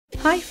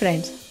Hi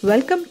friends,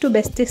 welcome to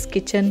Bestest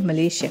Kitchen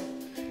Malaysia.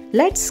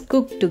 Let's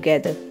cook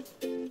together.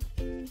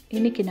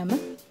 இன்னைக்கு நம்ம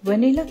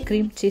vanilla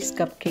cream cheese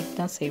cupcake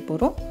தான் செய்ய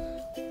போறோம்.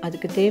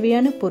 அதுக்கு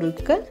தேவையான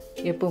பொருட்கள்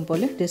எப்பவும்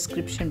போல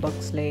description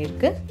boxல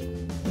இருக்கு.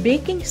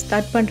 பேக்கிங்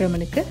ஸ்டார்ட்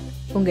பண்றவங்களுக்கு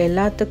உங்க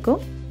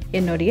எல்லாத்துக்கும்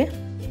என்னுடைய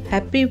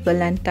Happy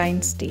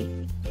Valentine's Day.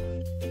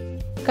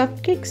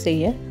 Cupcake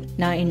செய்ய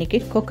நான்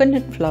இன்னைக்கு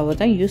coconut flour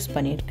தான் யூஸ்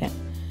பண்ணியிருக்கேன்.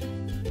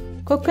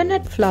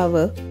 Coconut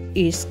flour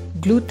is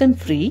gluten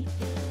free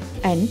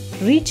and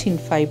rich in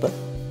fiber.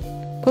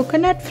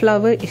 Coconut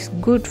flour is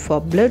good for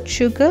blood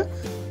sugar,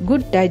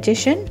 good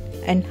digestion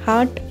and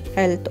heart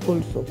health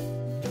also.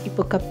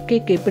 இப்போ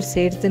cupcake எப்படி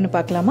செய்யறதுன்னு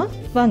பார்க்கலாமா?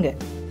 வாங்க.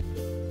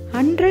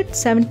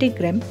 170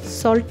 gram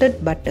salted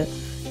butter.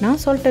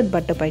 நான் salted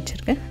butter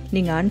பாய்ச்சிருக்கேன்.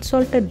 நீங்கள்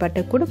unsalted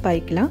butter கூட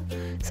பாய்க்கலாம்.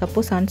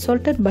 Suppose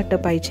unsalted butter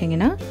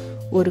பாய்ச்சிங்கன்னா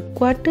ஒரு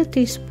 1/4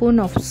 teaspoon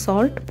of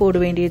salt போட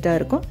வேண்டியதாக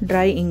இருக்கும்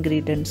ட்ரை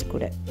இன்க்ரீடியன்ட்ஸ்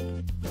கூட.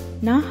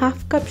 நான்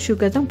 1/2 cup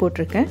சுகர் தான்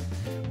போட்டிருக்கேன்.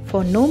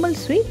 For normal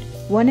sweet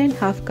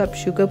 1.5 cup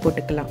sugar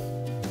போட்டுக்கலாம்.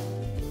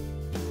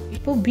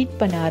 இப்போ பீட்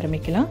பண்ண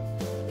ஆரம்பிக்கலாம்.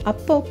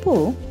 அப்பப்போ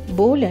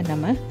போலை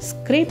நம்ம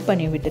ஸ்க்ரேப்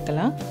பண்ணி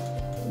விட்டுக்கலாம்.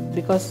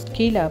 பிகாஸ்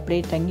கீழே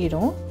அப்படியே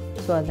தங்கிடும்.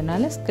 ஸோ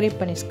அதனால்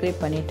ஸ்க்ரேப்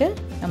பண்ணிவிட்டு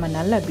நம்ம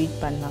நல்லா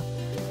பீட் பண்ணலாம்.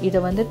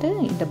 இதை வந்துட்டு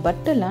இந்த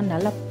பட்டெல்லாம்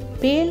நல்லா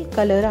பேல்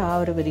கலராக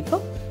ஆகிற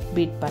வரைக்கும்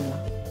பீட்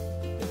பண்ணலாம்.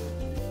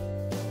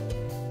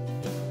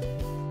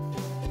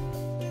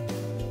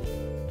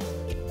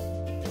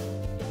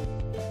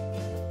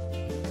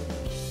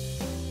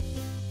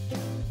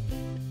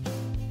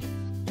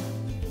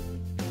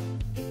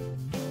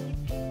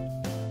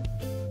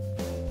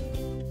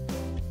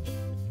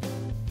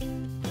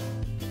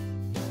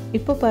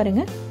 இப்போ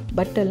பாருங்கள்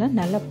பட்டெல்லாம்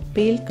நல்லா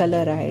பேல்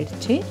கலர்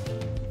ஆகிடுச்சு.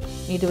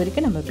 இது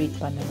வரைக்கும் நம்ம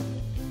பீட் பண்ணணும்.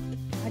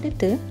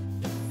 அடுத்து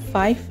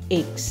 5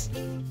 eggs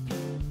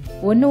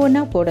ஒன்று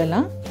ஒன்றா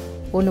போடலாம்.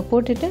 ஒன்று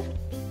போட்டுட்டு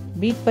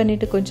பீட்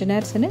பண்ணிவிட்டு கொஞ்ச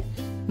நேரம்னு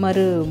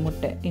மறு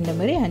முட்டை இந்த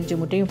மாதிரி 5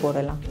 முட்டையும்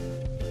போடலாம்.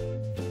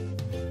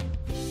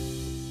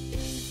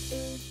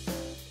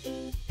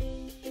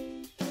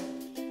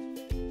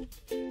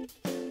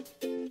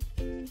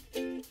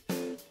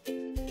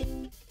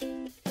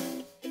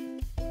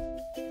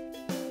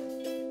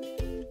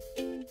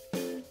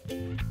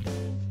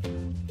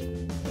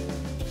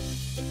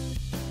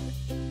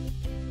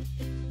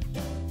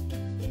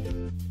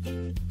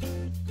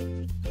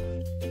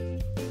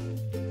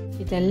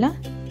 இதெல்லாம்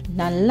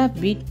நல்லா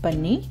பீட்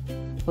பண்ணி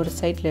ஒரு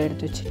சைடில்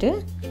எடுத்து வச்சுட்டு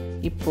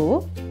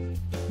இப்போது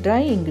ட்ரை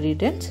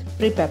இன்க்ரீடியன்ட்ஸ்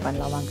ப்ரிப்பேர்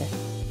பண்ணலாம் வாங்க.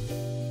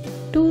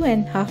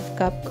 2.5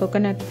 cup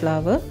கோகோனட்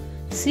ஃப்ளவர்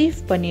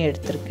சீவ் பண்ணி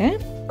எடுத்திருக்கேன்.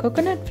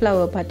 கோகோனட்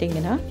ஃப்ளவர்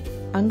பார்த்தீங்கன்னா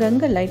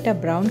அங்கங்கே லைட்டாக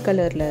ப்ரௌன்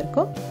கலரில்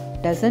இருக்கும்.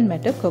 டசன்ட்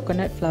மேட்டர்,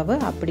 கோகோனட்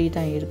ஃப்ளவர் அப்படி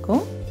தான்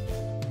இருக்கும்.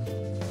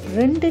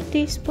 2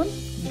 டீஸ்பூன்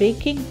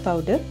பேக்கிங்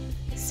பவுடர்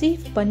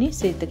சீவ் பண்ணி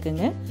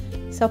சேர்த்துக்குங்க.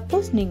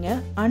 சப்போஸ்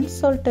நீங்கள்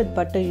அன்சால்டட்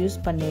பட்டர்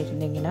யூஸ்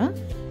பண்ணியிருந்தீங்கன்னா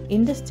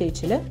இந்த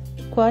ஸ்டேஜில்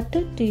 1/4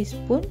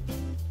 டீஸ்பூன்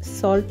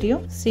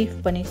சால்ட்டையும் சீவ்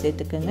பண்ணி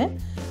சேர்த்துக்குங்க.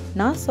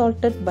 நான்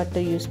சால்டட்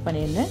பட்டர் யூஸ்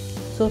பண்ணியிருந்தேன்.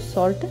 ஸோ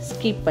சால்ட்டை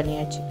ஸ்கிப்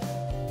பண்ணியாச்சு.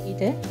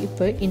 இதை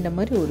இப்போ இந்த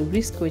மாதிரி ஒரு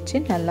விஸ்க் வச்சு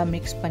நல்லா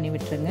மிக்ஸ் பண்ணி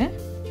விட்டுருங்க.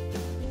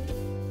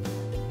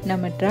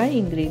 நம்ம ட்ரை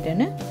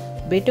இன்க்ரீடியன்ட்டை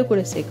பெட்டர்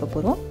கூட சேர்க்க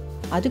போகிறோம்.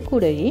 அது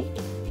கூடயே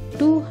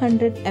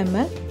 200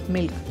 ml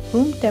மில்க்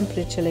ரூம்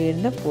டெம்பரேச்சரில்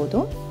இருந்தால்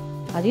போதும்.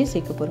 அதையும்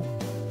சேர்க்க போகிறோம்.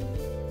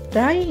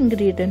 ட்ரை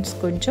இன்க்ரீடியன்ட்ஸ்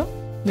கொஞ்சம்,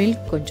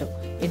 மில்க் கொஞ்சம்,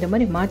 இந்த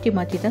மாதிரி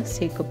மாற்றி தான்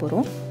சேர்க்க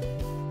போகிறோம்.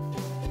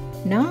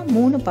 நான்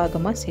 3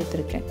 பாகமாக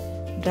சேர்த்துருக்கேன்.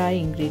 ட்ரை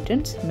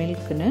இன்க்ரீடியன்ட்ஸ்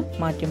மில்க்குன்னு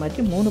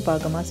மாற்றி 3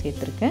 பாகமாக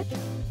சேர்த்துருக்கேன்.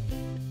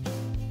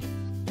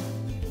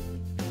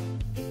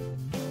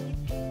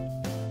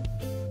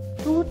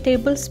 Two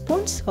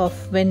tablespoons of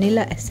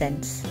vanilla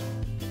essence.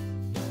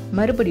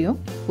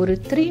 மறுபடியும் ஒரு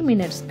 3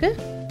 minutesக்கு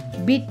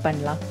பீட்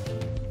பண்ணலாம்.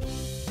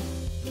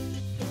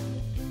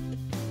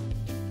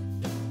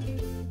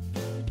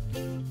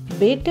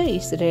 Batter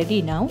is ready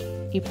now.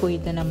 இப்போ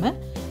இதை நம்ம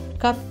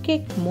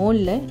கப்கேக்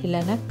மோல்டில்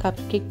இல்லைன்னா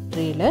கப்கேக்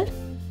ட்ரேயில்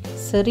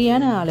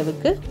சரியான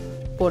அளவுக்கு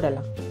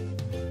போடலாம்.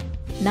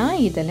 நான்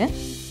இதில்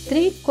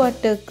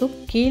 3/4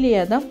 கீழே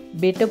தான்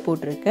பேட்டர்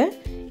போட்டிருக்கேன்.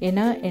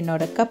 ஏன்னா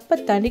என்னோடய கப்பை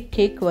தாண்டி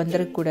கேக்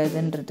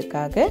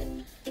வந்துடக்கூடாதுன்றதுக்காக.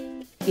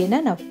 ஏன்னா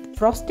நான்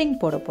ஃப்ராஸ்டிங்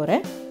போட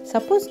போகிறேன்.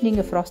 சப்போஸ்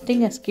நீங்கள்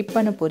ஃப்ராஸ்டிங்கை ஸ்கிப்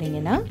பண்ண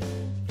போகிறீங்கன்னா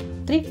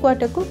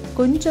 3/4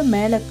 கொஞ்சம்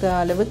மேலே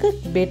அளவுக்கு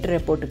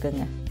பேட்டரை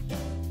போட்டுக்கோங்க.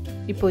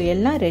 இப்போது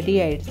எல்லாம் ரெடி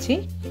ஆயிடுச்சு.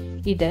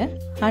 இதை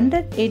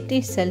 180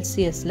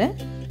 செல்சியஸில்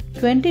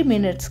 20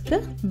 மினிட்ஸ்க்கு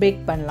பேக்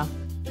பண்ணலாம்.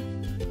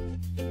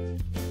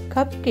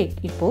 கப் கேக்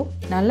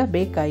இப்போது நல்லா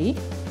பேக் ஆகி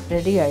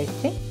ரெடி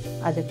ஆயிடுச்சு.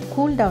 அதை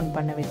கூல் டவுன்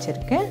பண்ண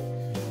வச்சுருக்கேன்.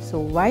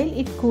 So while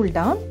it cool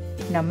down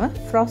நம்ம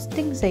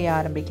ஃப்ராஸ்டிங் செய்ய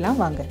ஆரம்பிக்கலாம்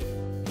வாங்க.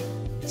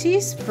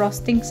 சீஸ்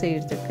ஃப்ராஸ்டிங்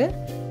செய்கிறதுக்கு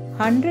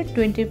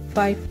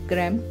 125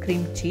 கிராம்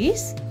க்ரீம்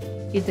சீஸ்.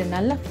 இது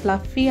நல்லா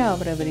ஃப்ளஃபியாக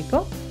ஆகிற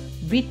வரைக்கும்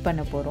பீட்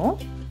பண்ண போகிறோம்.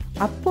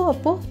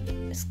 அப்போது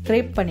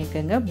ஸ்க்ரேப்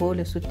பண்ணிக்கோங்க.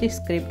 போலை சுற்றி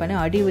ஸ்க்ரேப் பண்ணி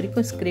அடி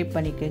வரைக்கும் ஸ்க்ரேப்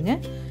பண்ணிக்கோங்க.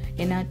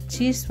 ஏன்னா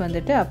சீஸ்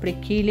வந்துட்டு அப்படி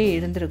கீழே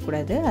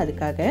எழுந்துடக்கூடாது.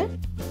 அதுக்காக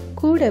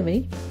கூடவே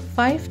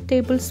 5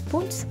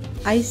 tablespoons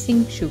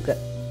icing sugar.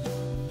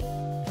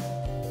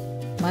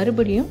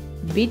 மறுபடியும்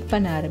பீட்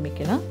பண்ண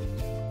ஆரம்பிக்கலாம்.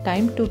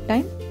 டைம் டு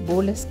டைம்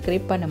போலை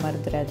ஸ்க்ரேப் பண்ண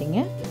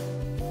மறந்துடாதீங்க.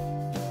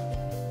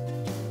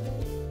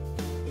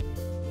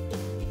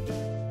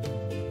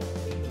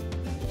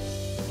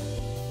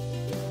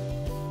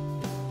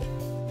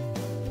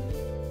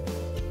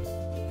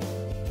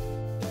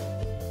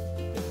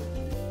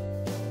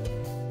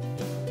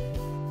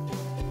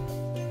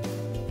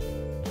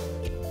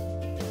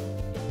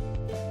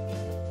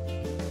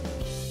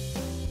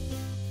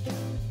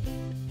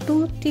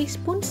 Two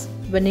teaspoons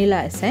vanilla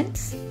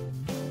essence.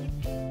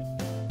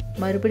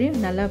 மறுபடியும்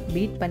நல்லா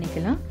பீட்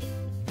பண்ணிக்கலாம்.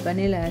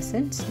 vanilla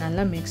essence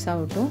நல்லா மிக்ஸ்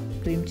ஆகட்டும்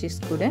க்ரீம் சீஸ்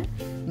கூட.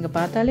 நீங்கள்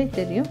பார்த்தாலே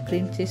தெரியும்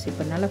க்ரீம் சீஸ்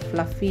இப்போ நல்லா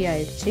ஃப்ளஃபி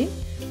ஆயிடுச்சு.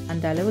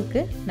 அந்த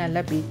அளவுக்கு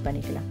நல்லா பீட்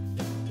பண்ணிக்கலாம்.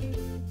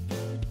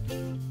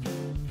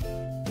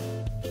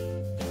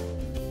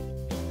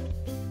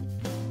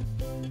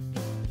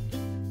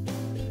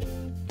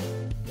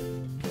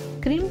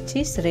 க்ரீம்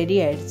சீஸ் ரெடி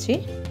ஆயிடுச்சு.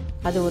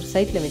 அதை ஒரு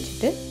சைடில்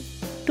வச்சுட்டு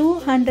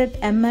 200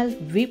 ml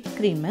whipped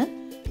cream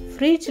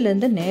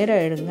ஃப்ரிட்ஜிலேருந்து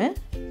நேராக எடுங்க.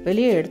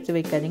 வெளியே எடுத்து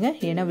வைக்காதீங்க.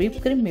 ஏன்னா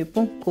whipped cream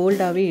எப்பவும்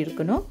கோல்டாகவே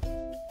இருக்கணும்.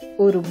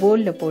 ஒரு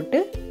பவுலில் போட்டு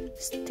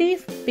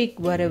ஸ்டீஃப் பீக்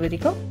வர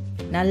வரைக்கும்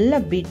நல்லா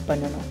பீட்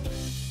பண்ணணும்.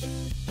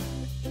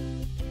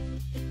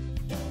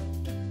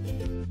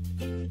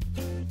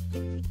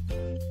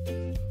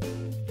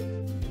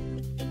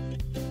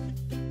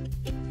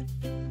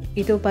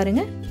 இதோ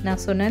பாருங்கள்,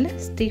 நான் சொன்னால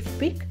ஸ்டீஃப்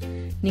பீக்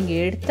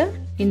நீங்கள் எடுத்தால்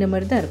இந்த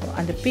மாதிரி தான் இருக்கும்.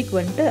 அந்த பீக்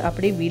வந்துட்டு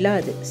அப்படியே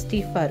விழாது,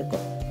 ஸ்டீஃபாக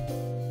இருக்கும்.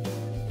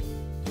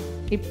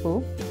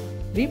 இப்போது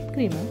whipped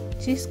cream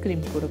சீஸ்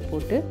க்ரீம் கூட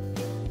போட்டு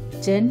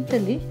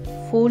ஜென்டலி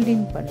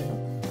ஃபோல்டிங்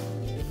பண்ணணும்.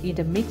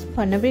 இதை மிக்ஸ்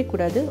பண்ணவே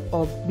கூடாது,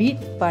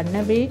 பீட்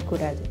பண்ணவே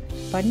கூடாது.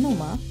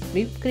 பண்ணுமா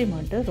whipped cream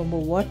வந்துட்டு ரொம்ப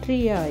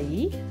வாட்டரியாக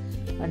ஆகி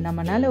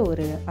நம்மளால்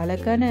ஒரு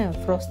அழகான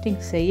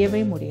ஃப்ராஸ்டிங்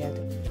செய்யவே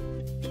முடியாது.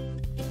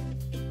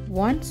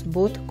 Once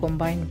both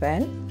combine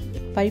well,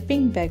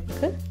 piping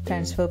bag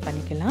transfer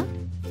பண்ணிக்கலாம்.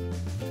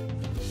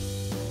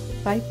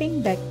 பைப்பிங்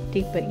பேக்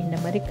டிப்பை இந்த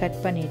மாதிரி கட்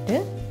பண்ணிவிட்டு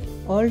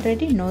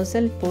ஆல்ரெடி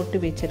நோசல் போட்டு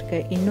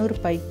வச்சுருக்க இன்னொரு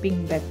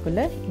பைப்பிங்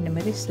பேக்குள்ளே இந்த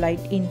மாதிரி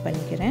ஸ்லைட் இன்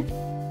பண்ணிக்கிறேன்.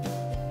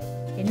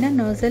 என்ன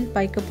நோசல்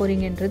பாய்க்க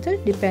போகிறீங்கன்றது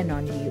டிபெண்ட்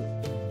ஆன் யூ.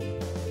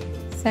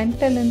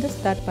 சென்டர்லேருந்து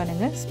ஸ்டார்ட்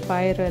பண்ணுங்கள்,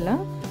 ஸ்பைரலாக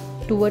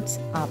டுவர்ட்ஸ்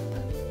அப்.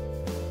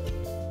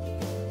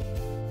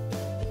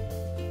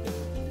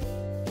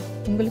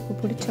 உங்களுக்கு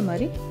பிடிச்ச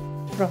மாதிரி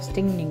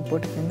ஃப்ராஸ்டிங் நீங்கள்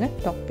போட்டுக்கோங்க.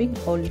 டாப்பிங்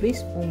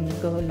ஆல்வேஸ்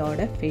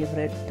உங்களோட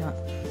ஃபேவரட் தான்.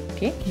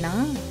 ஓகே,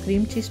 நான்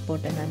க்ரீம் சீஸ்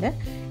போட்டனால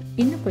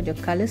இன்னும் கொஞ்சம்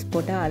கலர்ஸ்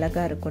போட்டால்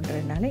அழகாக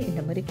இருக்குன்றதுனால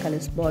இந்த மாதிரி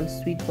கலர்ஸ் பால்ஸ்,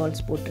 ஸ்வீட்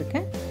பால்ஸ்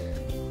போட்டிருக்கேன்.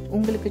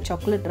 உங்களுக்கு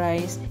சாக்லேட்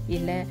ரைஸ்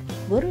இல்லை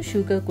ஒரு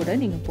சுகர் கூட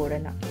நீங்கள்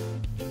போடலாம்.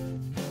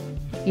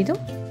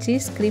 இதுவும்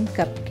cheese cream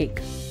cup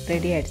cake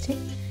ready ஆகிடுச்சு.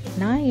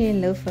 நான்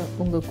என் லவ்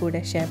உங்கள்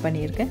கூட ஷேர்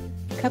பண்ணியிருக்கேன்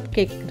கப்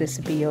கேக்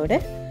ரெசிபியோட.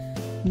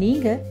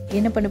 நீங்கள்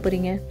என்ன பண்ண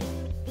போகிறீங்க?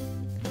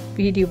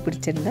 வீடியோ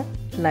பிடிச்சிருந்தா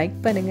லைக்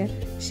பண்ணுங்கள்,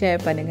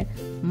 ஷேர் பண்ணுங்கள்,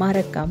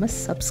 மறக்காமல்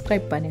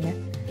சப்ஸ்கிரைப் பண்ணுங்கள்.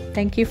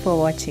 Thank you for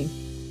watching.